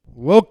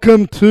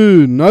Welcome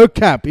to No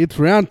Cap. It's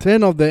round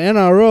 10 of the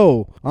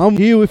NRL. I'm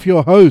here with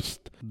your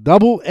host,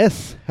 Double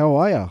S. How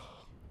are ya?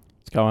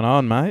 What's going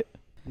on, mate?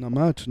 Not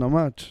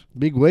much.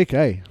 Big week,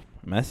 eh?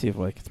 Massive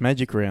week. It's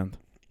Magic Round.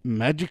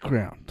 Magic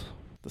round.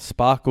 The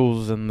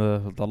sparkles and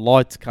the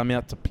lights come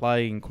out to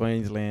play in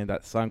Queensland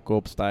at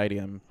Suncorp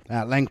Stadium.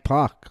 At Lang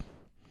Park.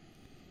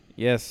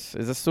 Yes.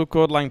 Is it still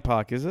called Lang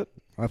Park, is it?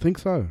 I think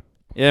so.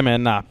 Yeah,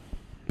 man. Nah.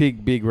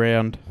 Big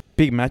round.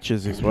 Big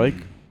matches this week.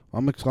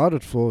 I'm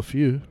excited for a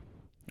few.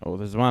 Oh,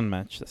 there's one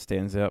match that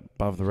stands out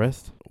above the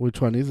rest.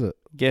 Which one is it?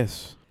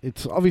 Guess.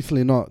 It's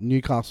obviously not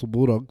Newcastle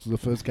Bulldogs, the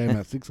first game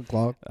at 6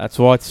 o'clock. That's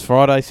why it's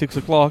Friday, 6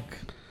 o'clock.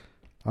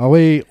 Are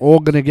we all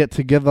going to get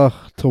together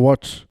to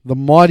watch the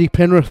mighty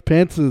Penrith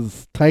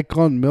Panthers take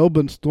on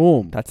Melbourne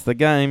Storm? That's the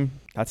game.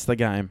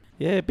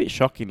 Yeah, a bit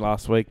shocking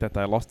last week that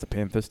they lost to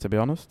Panthers, to be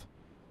honest.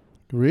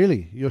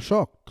 Really? You're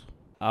shocked?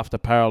 After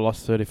Parra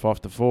lost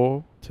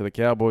 35-4 to the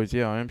Cowboys,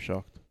 yeah, I am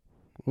shocked.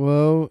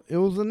 Well, it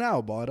was a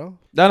nail-biter.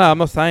 No, I'm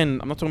not talking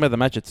about the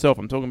match itself.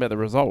 I'm talking about the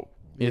result.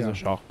 It's a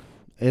shock.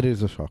 It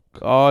is a shock.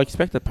 I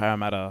expected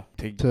Parramatta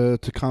to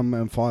come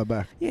and fire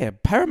back. Yeah,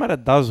 Parramatta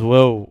does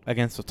well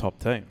against the top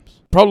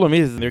teams. Problem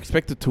is, they're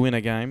expected to win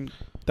a game.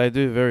 They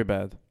do very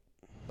bad.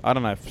 I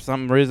don't know. For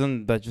some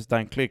reason, they just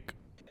don't click.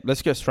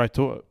 Let's get straight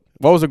to it.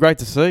 What was it great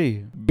to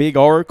see? Big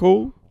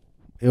Oracle.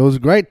 It was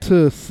great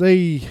to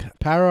see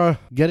Parra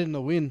getting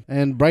the win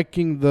and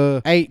breaking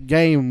the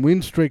 8-game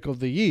win streak of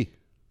the year.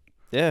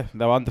 Yeah,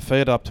 they were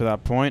undefeated up to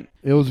that point.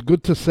 It was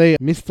good to see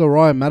Mr.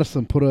 Ryan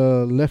Madison put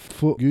a left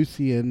foot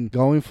goosey and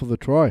go in for the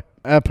try.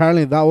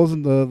 Apparently that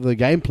wasn't the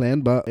game plan,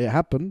 but it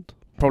happened.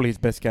 Probably his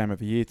best game of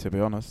the year, to be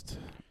honest.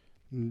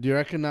 Do you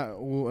reckon that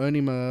will earn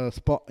him a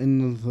spot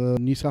in the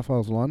New South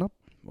Wales lineup?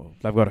 Well,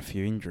 they've got a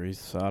few injuries,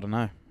 so I don't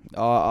know.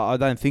 I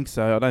don't think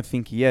so. I don't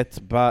think yet,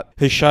 but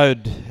he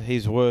showed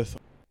his worth.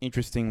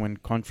 Interesting when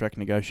contract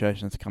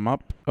negotiations come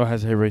up. Or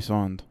has he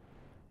re-signed?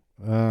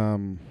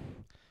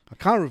 I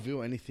can't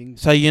reveal anything.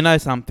 So you know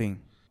something?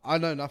 I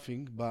know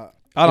nothing, but...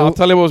 I'll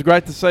tell you what was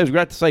great to see. It was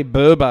great to see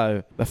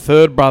Burbo, the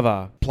third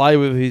brother, play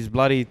with his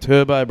bloody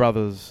Turbo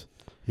brothers.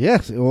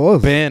 Yes, it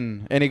was.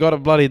 Ben, and he got a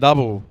bloody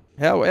double.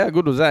 How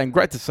good was that? And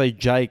great to see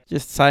Jake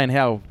just saying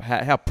how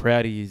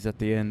proud he is at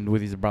the end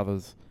with his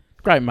brothers.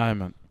 Great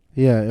moment.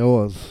 Yeah, it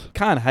was.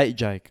 Can't hate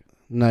Jake.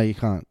 No, you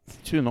can't. It's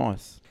too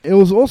nice. It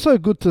was also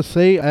good to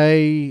see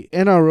a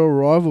NRL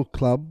rival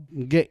club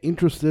get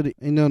interested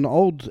in an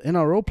old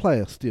NRL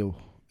player still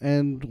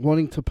and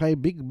wanting to pay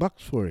big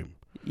bucks for him.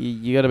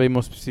 You got to be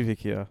more specific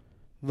here.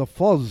 The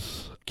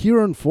Foz,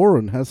 Kieran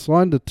Foran, has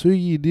signed a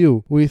 2-year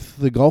deal with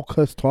the Gold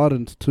Coast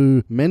Titans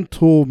to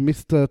mentor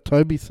Mr.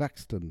 Toby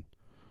Saxton.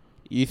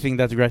 You think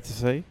that's great to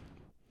see?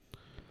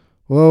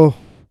 Well...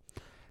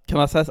 Can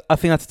I say, I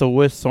think that's the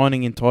worst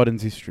signing in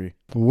Titans history.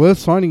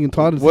 Worst signing in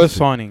Titans Worst history?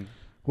 signing.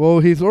 Well,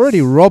 he's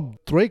already robbed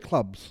 3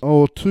 clubs,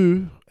 or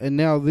 2, and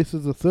now this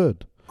is the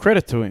 3rd.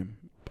 Credit to him.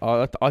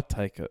 I'd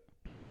take it.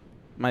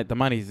 Mate, the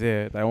money's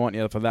there. They want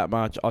you for that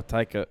much. I'll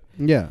take it.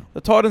 Yeah.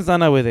 The Titans don't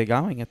know where they're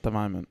going at the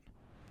moment.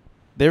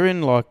 They're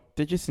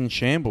just in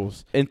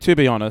shambles. And to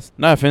be honest,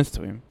 no offense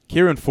to him,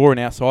 Kieran Foran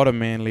outside of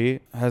Manly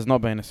has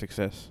not been a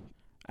success.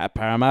 At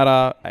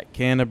Parramatta, at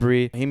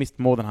Canterbury, he missed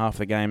more than half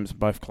the games,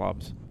 both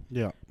clubs.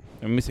 Yeah.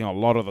 And missing a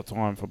lot of the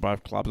time for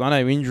both clubs. I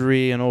know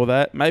injury and all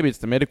that. Maybe it's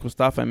the medical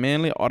stuff at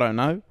Manly. I don't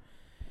know.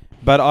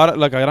 But I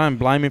don't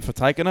blame him for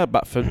taking it.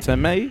 But to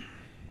me,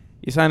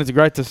 you're saying it's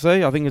great to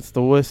see? I think it's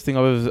the worst thing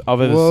I've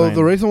ever seen. Well,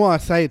 the reason why I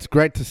say it's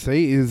great to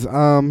see is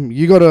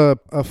you got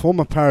a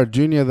former Parra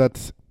junior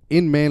that's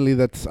in Manly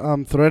that's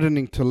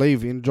threatening to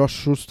leave in Josh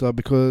Schuster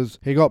because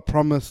he got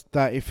promised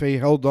that if he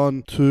held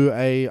on to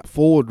a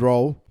forward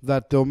role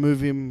that they'll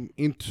move him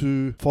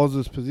into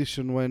Foz's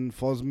position when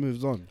Foz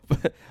moves on.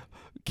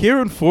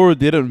 Kieran Foran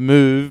didn't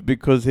move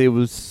because he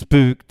was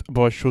spooked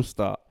by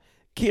Schuster.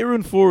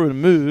 Kieran Foran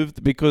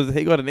moved because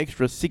he got an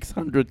extra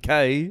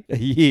 $600K a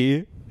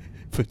year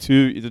for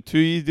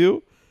 2-year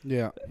deal?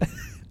 Yeah.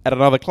 At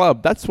another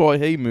club. That's why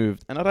he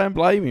moved. And I don't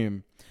blame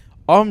him.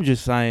 I'm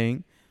just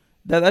saying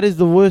that is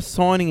the worst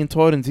signing in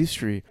Titans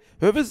history.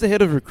 Whoever's the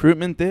head of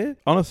recruitment there,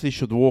 honestly,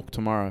 should walk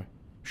tomorrow.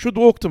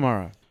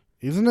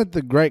 Isn't it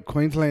the great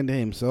Queenslander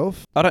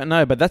himself? I don't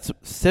know, but that's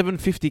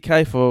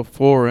 $750K for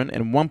Foran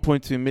and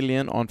 $1.2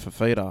 million on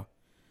Fafita.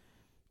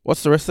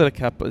 What's the rest of the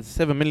cap? There's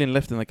 $7 million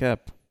left in the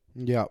cap.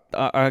 Yeah.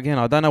 Again,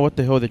 I don't know what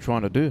the hell they're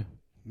trying to do.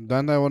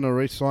 Don't they want to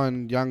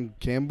re-sign young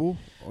Campbell?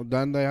 Or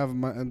don't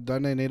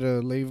they need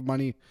to leave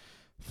money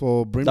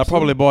for Brimson? They'll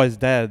probably buy his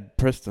dad,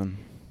 Preston.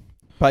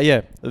 But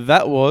yeah,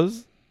 it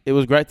was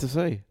great to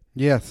see.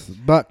 Yes,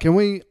 but can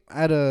we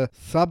add a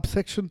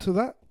subsection to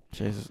that?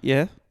 Jesus.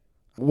 Yeah.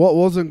 What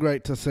wasn't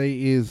great to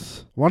see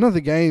is one of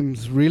the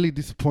games really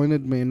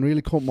disappointed me and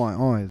really caught my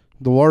eye.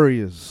 The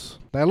Warriors.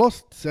 They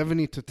lost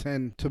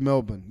 70-10 to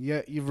Melbourne.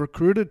 Yeah, you've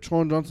recruited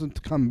Sean Johnson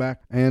to come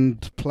back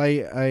and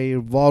play a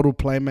vital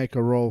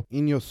playmaker role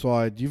in your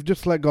side. You've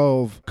just let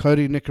go of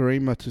Cody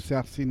Nikarima to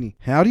South Sydney.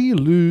 How do you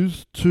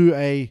lose to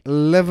a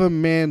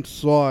 11-man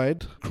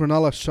side,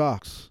 Cronulla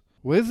Sharks?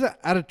 Where's the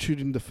attitude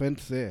in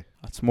defence there?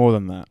 It's more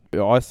than that.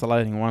 You're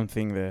isolating one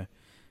thing there.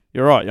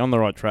 You're right. You're on the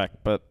right track.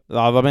 But,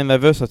 I mean, they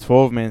versed a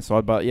 12-man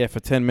side. But, yeah, for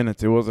 10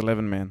 minutes, it was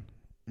 11-man.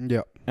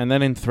 Yeah. And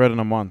then in threat in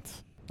a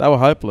month. They were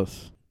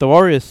hopeless. The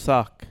Warriors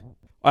suck.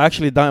 I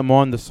actually don't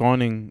mind the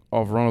signing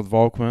of Ronald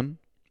Volkman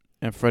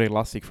and Freddie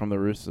Lussick from the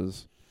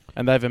Roosters.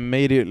 And they've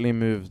immediately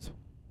moved.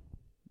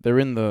 They're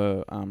in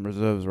the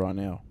reserves right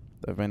now.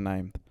 They've been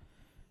named.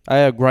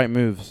 They are great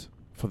moves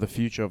for the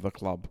future of the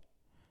club.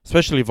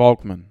 Especially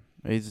Volkman.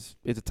 He's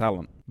a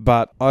talent.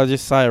 But I'll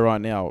just say right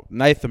now,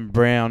 Nathan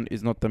Brown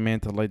is not the man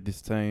to lead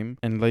this team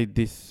and lead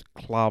this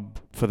club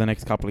for the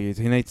next couple of years.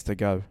 He needs to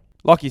go.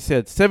 Like you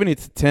said,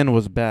 70-10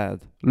 was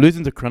bad.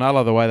 Losing to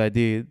Cronulla the way they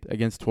did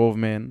against 12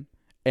 men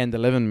and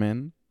 11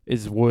 men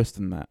is worse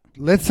than that.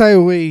 Let's say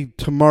we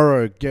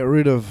tomorrow get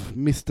rid of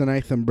Mr.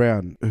 Nathan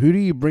Brown. Who do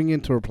you bring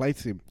in to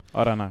replace him?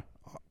 I don't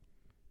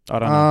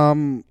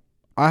know.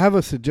 I have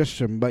a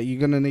suggestion, but you're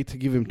going to need to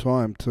give him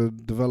time to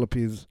develop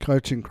his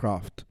coaching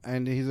craft.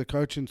 And he's a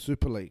coach in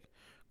Super League,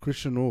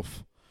 Christian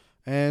Wolf.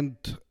 And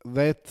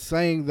they're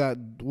saying that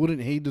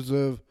wouldn't he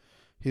deserve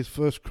his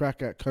first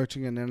crack at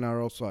coaching an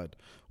NRL side?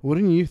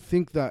 Wouldn't you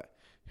think that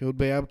he would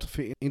be able to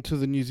fit into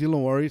the New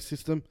Zealand Warriors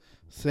system,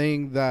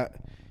 seeing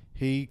that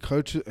he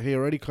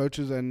already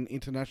coaches an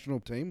international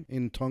team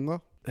in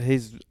Tonga?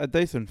 He's a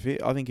decent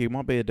fit. I think he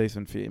might be a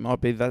decent fit.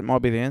 That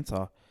might be the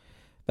answer.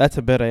 I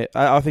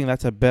think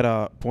that's a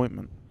better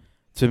appointment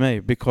to me,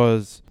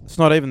 because it's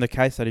not even the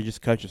case that he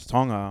just coaches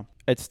Tonga.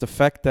 It's the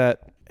fact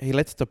that he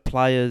lets the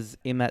players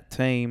in that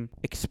team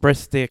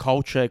express their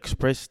culture,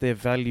 express their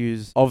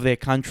values of their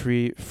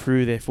country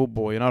through their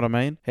football. You know what I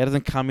mean? He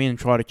doesn't come in and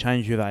try to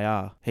change who they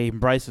are. He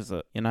embraces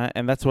it,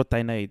 and that's what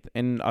they need.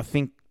 And I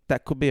think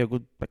that could be a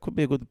good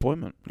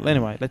appointment.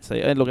 Anyway, let's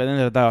see. And look, at the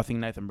end of the day, I think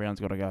Nathan Brown's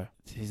got to go.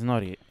 He's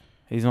not it.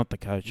 He's not the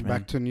coach, man.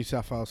 Back to New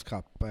South Wales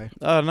Cup, eh?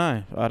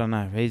 I don't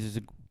know. He's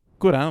a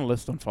good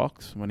analyst on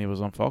Fox when he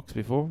was on Fox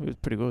before. He was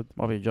pretty good.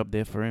 Might be a job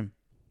there for him.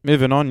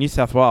 Moving on, New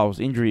South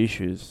Wales, injury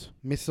issues.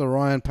 Mr.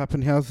 Ryan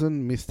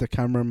Pappenhausen, Mr.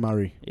 Cameron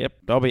Murray. Yep,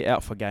 they'll be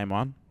out for game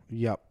one.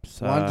 Yep.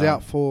 So one's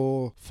out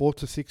for 4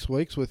 to 6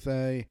 weeks with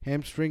a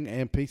hamstring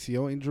and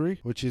PCL injury,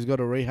 which he's got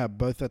to rehab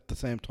both at the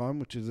same time,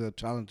 which is a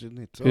challenge in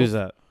itself. Who's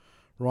that?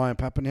 Ryan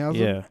Pappenhausen.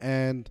 Yeah.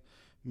 And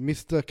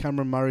Mr.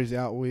 Cameron Murray's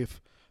out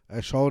with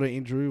a shoulder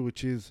injury,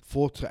 which is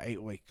 4 to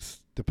 8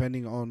 weeks,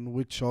 depending on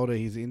which shoulder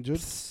he's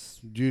injured,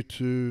 due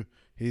to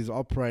he's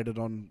operated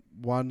on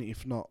one,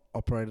 if not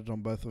operated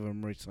on both of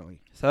them recently.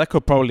 So that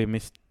could probably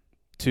miss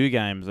 2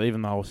 games,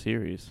 even the whole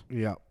series.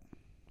 Yeah.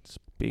 It's a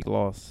big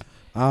loss.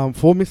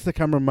 For Mr.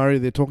 Cameron Murray,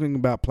 they're talking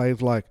about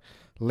players like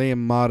Liam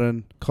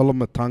Martin, Colin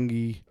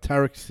Matungi,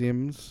 Tarek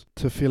Sims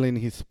to fill in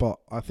his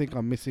spot. I think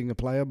I'm missing a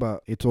player,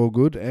 but it's all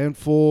good. And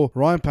for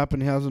Ryan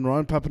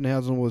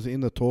Pappenhausen was in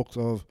the talks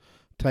of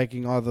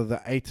taking either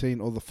the 18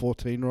 or the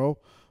 14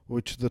 role,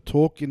 which the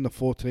talk in the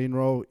 14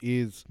 role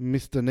is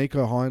Mr.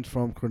 Nico Hines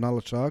from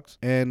Cronulla Sharks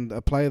and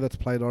a player that's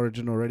played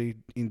Origin already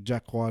in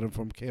Jack Wyden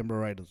from Canberra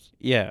Raiders.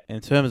 Yeah,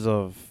 in terms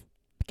of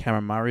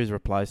Cameron Murray's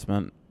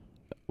replacement,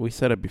 we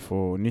said it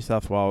before, New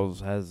South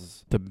Wales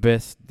has the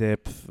best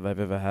depth they've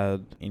ever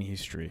had in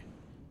history.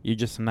 You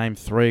just name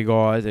 3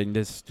 guys and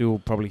there's still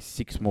probably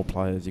 6 more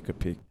players you could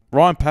pick.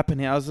 Ryan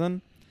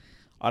Pappenhausen,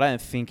 I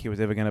don't think he was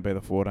ever going to be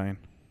the 14.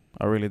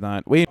 I really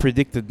don't. We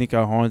predicted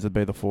Nico Hines would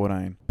be the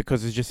 14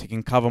 because he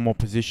can cover more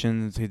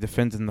positions. He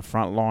defends in the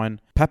front line.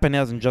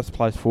 Pappenhausen just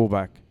plays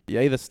fullback. You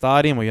either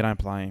start him or you don't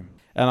play him.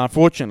 And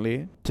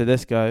unfortunately,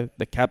 Tedesco,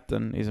 the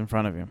captain, is in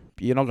front of him.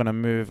 You're not going to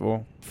move,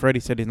 or Freddie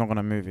said he's not going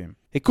to move him.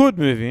 He could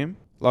move him,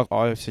 like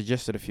I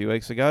suggested a few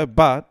weeks ago,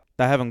 but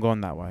they haven't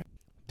gone that way.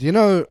 Do you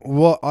know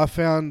what I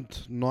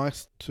found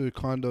nice to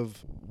kind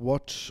of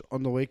watch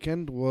on the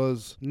weekend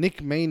was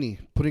Nick Meaney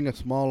putting a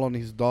smile on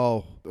his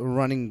dial,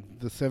 running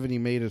the 70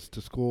 metres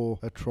to score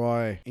a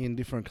try in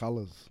different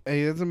colours.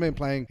 He hasn't been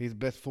playing his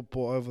best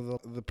football over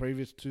the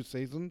previous 2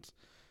 seasons.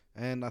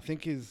 And I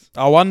think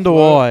I wonder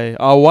why.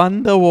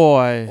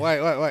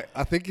 Wait.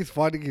 I think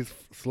he's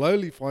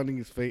slowly finding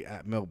his feet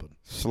at Melbourne.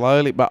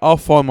 Slowly, but I'll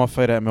find my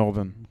feet at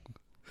Melbourne.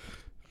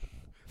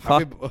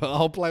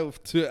 I'll play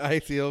with 2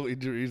 ACL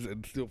injuries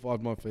and still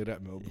find my feet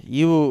at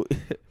Melbourne.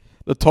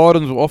 The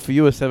Titans will offer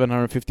you a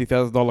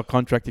 $750,000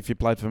 contract if you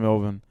played for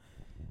Melbourne.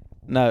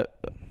 No,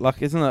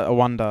 isn't it a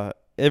wonder?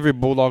 Every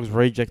Bulldogs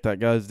reject that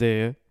goes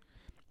there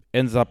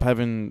ends up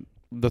having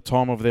the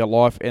time of their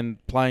life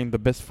and playing the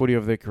best footy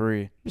of their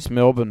career. Just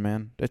Melbourne,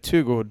 man. They're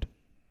too good.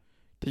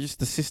 They're just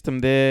the system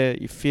there.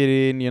 You fit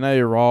in, you know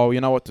your role,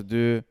 you know what to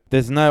do.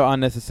 There's no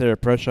unnecessary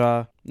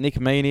pressure. Nick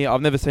Meaney,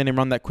 I've never seen him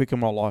run that quick in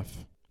my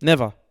life.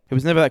 Never. He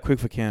was never that quick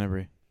for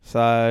Canterbury.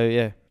 So,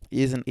 yeah,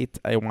 isn't it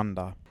a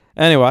wonder?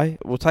 Anyway,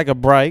 we'll take a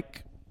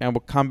break and we'll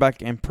come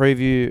back and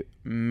preview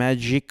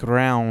Magic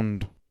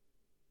Round.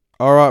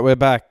 All right, we're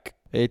back.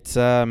 It's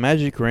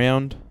Magic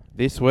Round.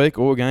 This week,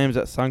 all games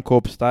at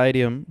Suncorp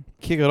Stadium.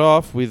 Kick it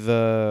off with,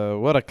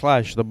 what a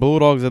clash. The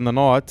Bulldogs and the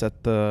Knights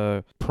at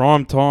the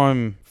prime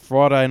time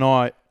Friday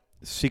night,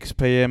 6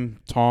 p.m.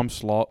 time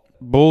slot.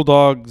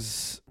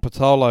 Bulldogs,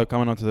 Patolo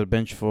coming onto the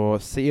bench for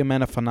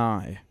Siamana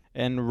Fanai.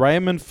 And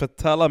Raymond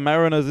Fatala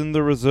Mariners in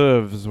the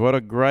reserves. What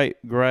a great,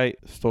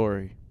 great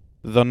story.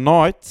 The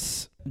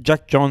Knights,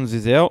 Jack Johns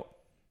is out.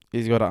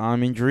 He's got an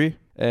arm injury.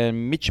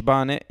 And Mitch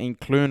Barnett and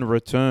Clune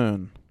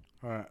return.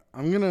 Alright,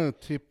 I'm going to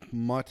tip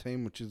my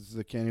team, which is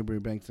the Canterbury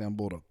Bankstown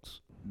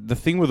Bulldogs. The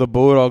thing with the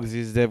Bulldogs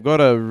is they've got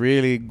a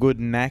really good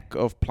knack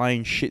of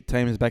playing shit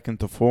teams back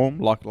into form,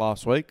 like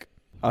last week.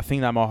 I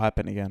think that might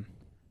happen again.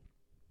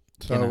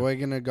 So we're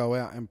going to go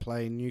out and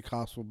play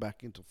Newcastle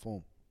back into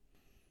form.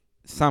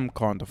 Some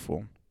kind of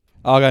form.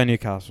 I'll go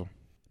Newcastle.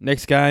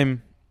 Next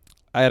game,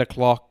 8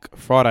 o'clock,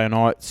 Friday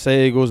night.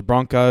 Sea Eagles,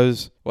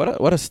 Broncos.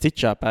 What a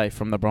stitch up,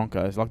 from the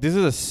Broncos. Like, this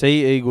is a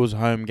Sea Eagles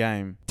home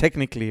game,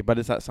 technically, but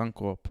it's at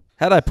Suncorp.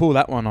 How'd they pull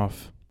that one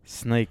off?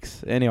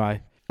 Sneaks.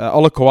 Anyway,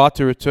 Ola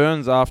Kawatu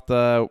returns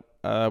after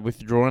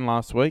withdrawing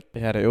last week.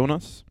 He had an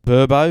illness.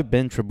 Burbo,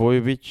 Ben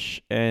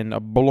Trebojevic, and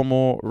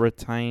Bullimore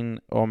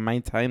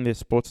maintain their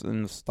spots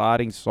in the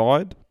starting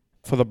side.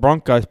 For the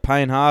Broncos,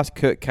 Payne Haas,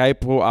 Kurt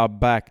Capel are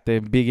back.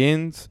 They're big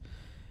ends.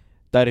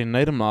 They didn't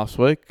need them last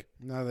week.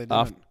 No, they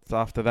didn't.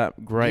 After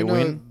that great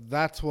win.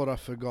 That's what I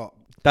forgot.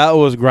 That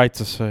was great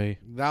to see.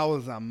 That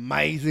was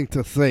amazing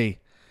to see.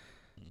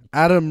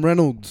 Adam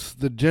Reynolds,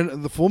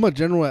 the former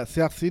general at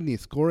South Sydney,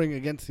 scoring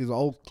against his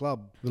old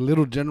club. The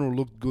little general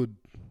looked good.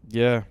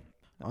 Yeah.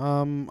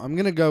 I'm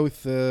going to go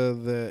with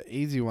the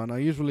easy one. I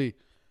usually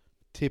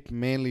tip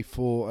Manly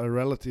for a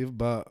relative,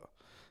 but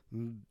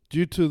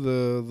due to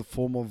the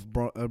form of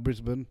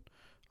Brisbane,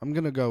 I'm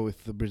going to go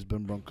with the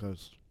Brisbane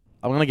Broncos.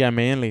 I'm going to go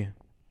Manly.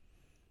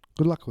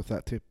 Good luck with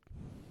that tip.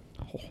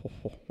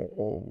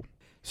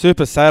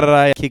 Super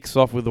Saturday kicks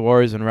off with the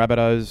Warriors and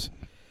Rabbitohs.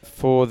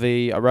 For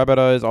the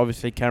Rabbitohs,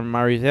 obviously Cameron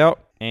Murray's out.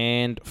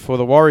 And for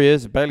the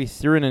Warriors, Bailey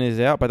Sirinen is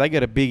out, but they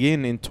get a big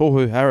in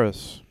Tohu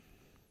Harris.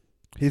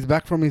 He's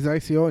back from his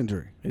ACL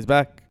injury. He's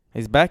back.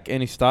 He's back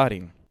and he's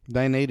starting.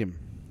 They need him.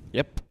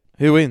 Yep.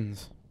 Who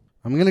wins?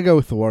 I'm going to go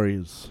with the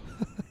Warriors.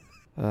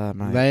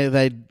 Mate.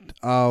 They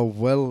are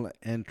well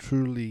and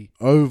truly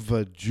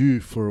overdue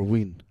for a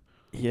win.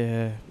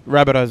 Yeah.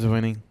 Rabbitohs are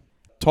winning.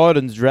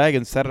 Titans,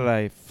 Dragons,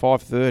 Saturday,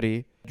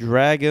 5:30.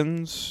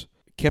 Dragons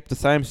kept the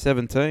same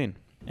 17.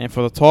 And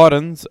for the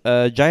Titans,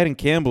 Jaden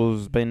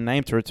Campbell's been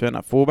named to return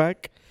at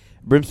fullback.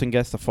 Brimson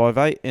gets to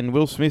 5'8", and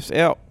Will Smith's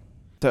out.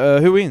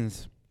 Who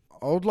wins?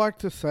 I would like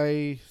to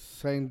say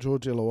St.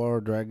 George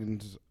Illawarra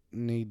Dragons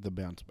need the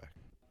bounce back.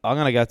 I'm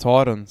going to go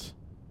Titans.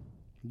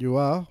 You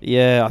are?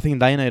 Yeah, I think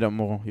they need it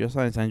more. You're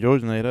saying St.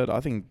 George need it.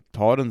 I think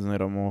Titans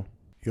need it more.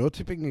 You're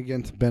tipping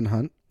against Ben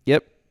Hunt?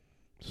 Yep.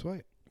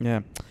 Sweet.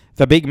 Yeah.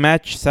 The big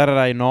match,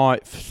 Saturday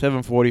night,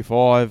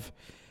 7:45.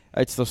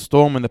 It's the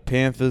Storm and the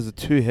Panthers, the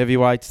two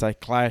heavyweights. They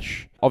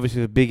clash.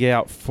 Obviously, the big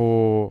out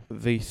for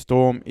the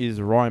Storm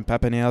is Ryan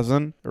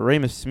Pappenhausen.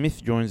 Remus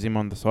Smith joins him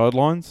on the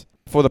sidelines.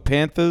 For the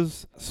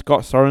Panthers,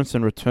 Scott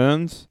Sorensen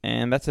returns,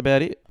 and that's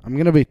about it. I'm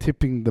going to be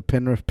tipping the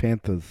Penrith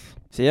Panthers.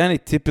 So you're only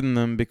tipping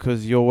them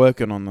because you're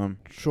working on them.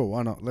 Sure,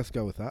 why not? Let's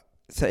go with that.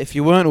 So if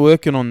you weren't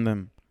working on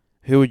them,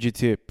 who would you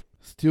tip?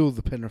 Still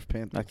the Penrith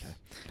Panthers. Okay.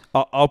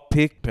 I'll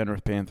pick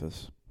Penrith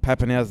Panthers.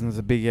 Pappenhausen's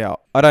a big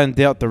out. I don't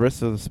doubt the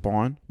rest of the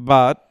spine,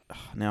 but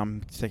now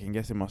I'm second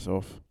guessing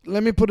myself.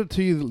 Let me put it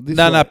to you this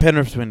way. No,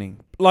 Penrith's winning.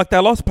 Like, they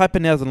lost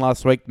Pappenhausen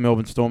last week,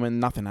 Melbourne Storm, and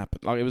nothing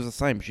happened. Like, it was the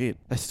same shit.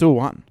 They still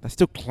won. They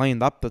still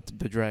cleaned up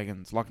the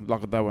Dragons like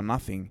they were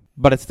nothing.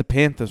 But it's the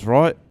Panthers,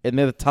 right? And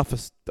they're the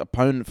toughest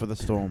opponent for the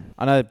Storm.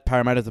 I know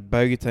Parramatta's a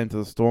bogey team to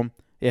the Storm.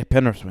 Yeah,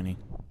 Penrith's winning.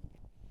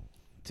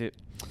 That's it.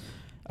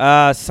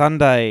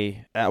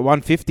 Sunday at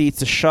 1:50, it's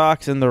the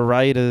Sharks and the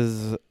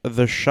Raiders.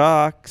 The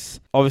Sharks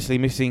obviously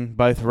missing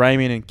both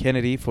Raymond and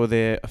Kennedy for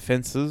their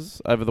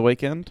offences over the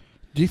weekend.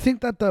 Do you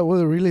think that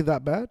was really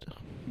that bad?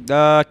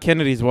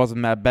 Kennedy's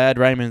wasn't that bad.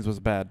 Raymond's was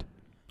bad.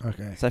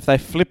 Okay. So if they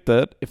flipped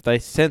it, if they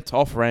sent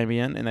off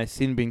Raymond and they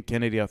sin bin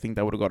Kennedy, I think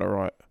they would have got it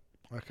right.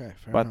 Okay,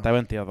 fair But enough. they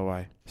went the other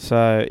way.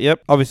 So,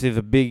 yep. Obviously,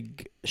 the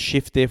big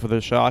shift there for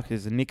the Sharks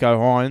is Nico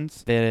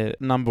Hines, their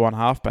number one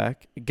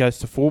halfback, goes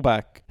to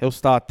fullback. He'll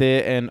start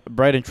there, and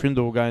Braden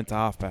Trindle will go into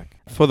halfback.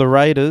 For the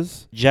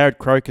Raiders, Jared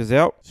Croker's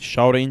out.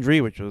 Shoulder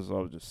injury, which was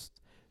just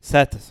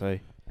sad to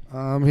see.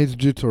 He's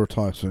due to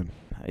retire soon.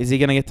 Is he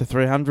going to get to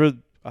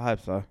 300? I hope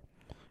so.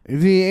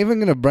 Is he even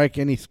going to break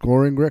any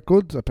scoring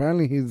records?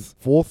 Apparently he's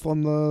fourth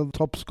on the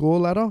top score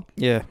ladder.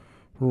 Yeah.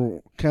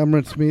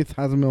 Cameron Smith,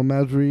 Hazem El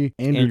Masri,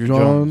 Andrew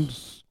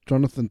Johns,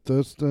 Jonathan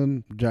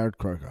Thurston, Jared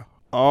Croker.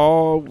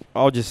 Oh,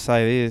 I'll just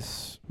say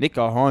this.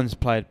 Nico Hines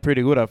played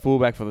pretty good at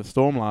fullback for the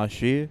Storm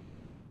last year.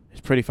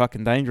 He's pretty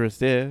fucking dangerous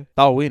there.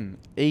 They'll win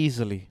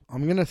easily.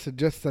 I'm going to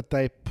suggest that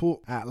they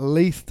put at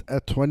least a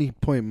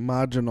 20-point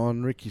margin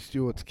on Ricky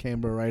Stewart's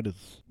Canberra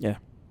Raiders. Yeah,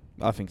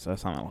 I think so.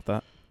 Something like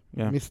that.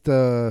 Yeah.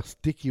 Mr.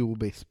 Sticky will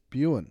be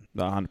spewing.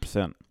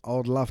 100%. I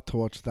would love to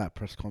watch that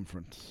press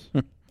conference.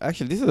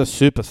 Actually, this is a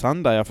Super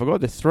Sunday. I forgot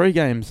there's 3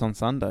 games on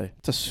Sunday.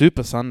 It's a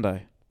Super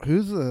Sunday.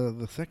 Who's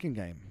the second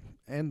game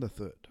and the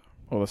third?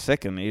 Well, the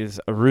second is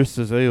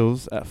Roosters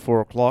Eels at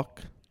 4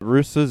 o'clock.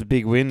 Roosters,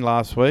 big win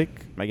last week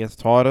against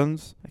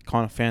Titans. They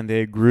kind of found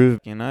their groove.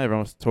 You know,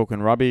 everyone was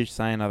talking rubbish,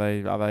 saying,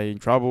 are they in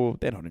trouble?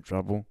 They're not in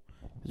trouble.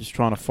 They're just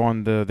trying to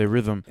find their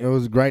rhythm. It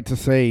was great to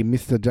see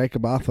Mr.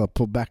 Jacob Arthur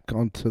put back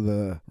onto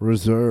the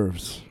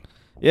reserves.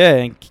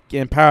 Yeah,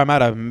 and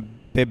Parramatta,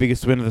 their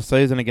biggest win of the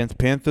season against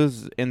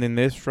Panthers, ending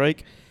their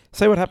streak.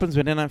 See what happens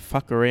when you don't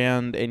fuck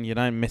around and you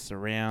don't mess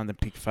around and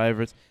pick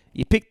favourites.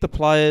 You pick the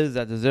players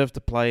that deserve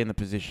to play in the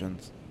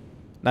positions,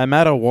 no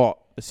matter what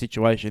the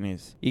situation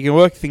is. You can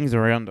work things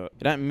around it.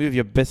 You don't move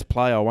your best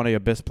player or one of your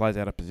best players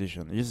out of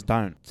position. You just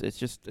don't.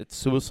 It's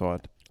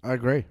suicide. I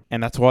agree.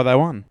 And that's why they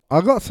won.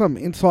 I got some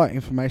inside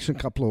information a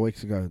couple of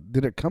weeks ago.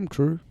 Did it come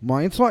true?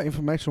 My inside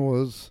information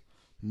was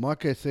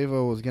Mike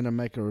Siva was going to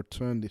make a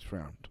return this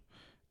round.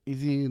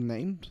 Is he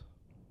named?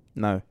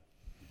 No.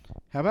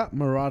 How about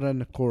Murata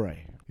Nakore?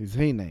 Is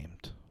he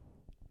named?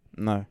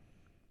 No.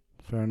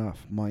 Fair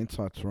enough. My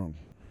insight's wrong.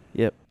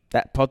 Yep.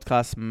 That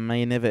podcast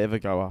may never ever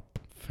go up.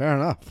 Fair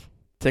enough.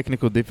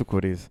 Technical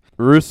difficulties.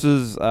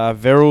 Roosters,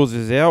 Verrills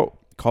is out.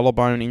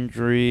 Collarbone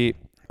injury.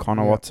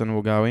 Connor Watson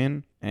will go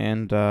in.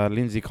 And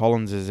Lindsay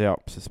Collins is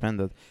out,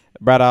 suspended.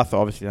 Brad Arthur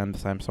obviously on the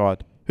same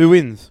side. Who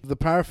wins? The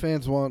Parra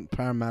fans want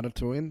Parramatta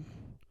to win.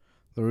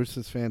 The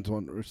Roosters fans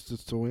want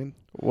Roosters to win.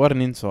 What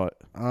an insight.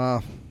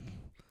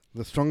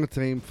 The stronger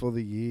team for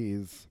the year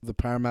is the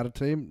Parramatta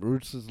team.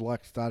 Roosters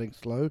like starting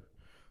slow.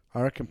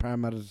 I reckon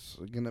Parramatta's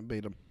going to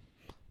beat them.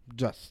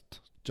 Just.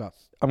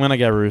 I'm going to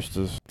go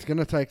Roosters. It's going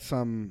to take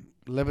some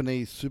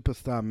Lebanese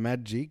superstar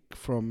magic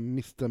from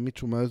Mr.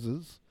 Mitchell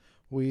Moses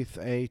with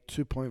a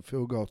 2-point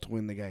field goal to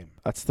win the game.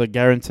 That's the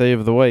guarantee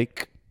of the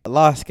week.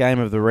 Last game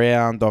of the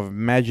round, of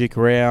Magic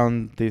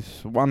Round,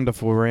 this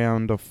wonderful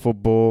round of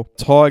football.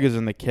 Tigers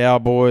and the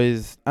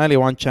Cowboys. Only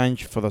one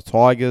change for the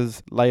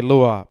Tigers.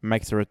 Leilua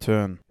makes a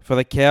return. For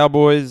the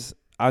Cowboys,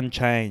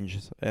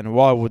 unchanged. And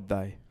why would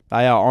they?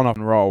 They are on a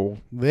roll.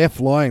 They're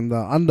flying.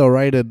 The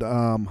underrated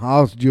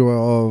halves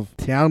duo of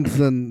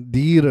Townsend,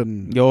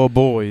 Deeren. Your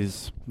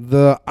boys.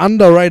 The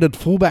underrated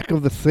fullback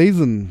of the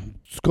season,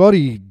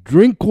 Scotty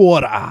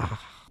Drinkwater.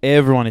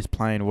 Everyone is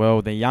playing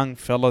well. The young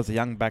fellas, the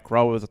young back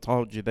rowers, I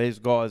told you, these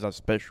guys are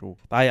special.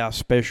 They are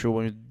special.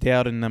 When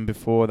doubting them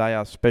before, they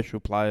are special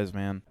players,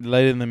 man.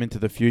 Leading them into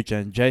the future.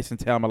 And Jason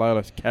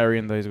Taumalolo's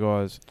carrying these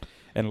guys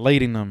and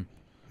leading them.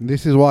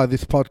 This is why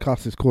this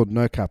podcast is called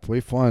No Cap.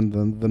 We find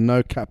the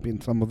no cap in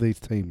some of these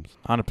teams.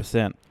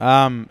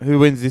 100%. Who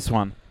wins this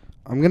one?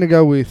 I'm going to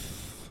go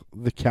with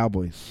the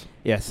Cowboys.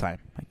 Yeah, same.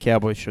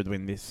 Cowboys should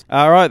win this.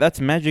 All right, that's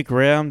Magic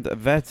Round.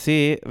 That's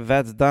it.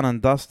 That's done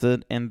and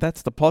dusted. And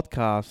that's the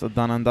podcast of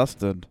Done and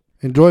Dusted.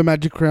 Enjoy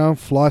Magic Round.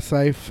 Fly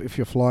safe if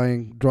you're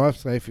flying. Drive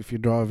safe if you're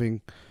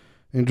driving.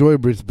 Enjoy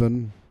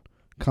Brisbane.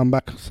 Come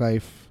back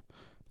safe.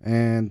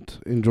 And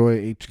enjoy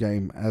each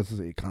game as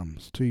it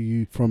comes to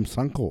you from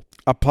Suncorp.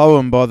 A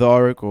poem by the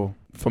Oracle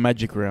for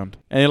Magic Round.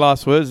 Any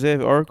last words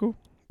there, Oracle?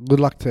 Good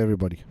luck to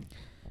everybody.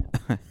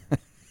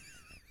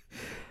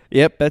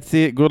 Yep, that's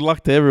it. Good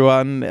luck to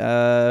everyone.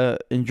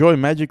 Enjoy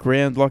Magic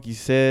Round, like you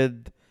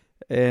said.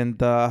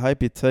 And I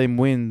hope your team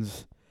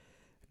wins.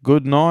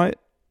 Good night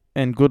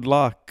and good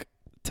luck.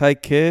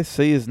 Take care.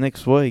 See you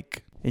next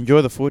week.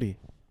 Enjoy the footy.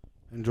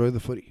 Enjoy the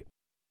footy.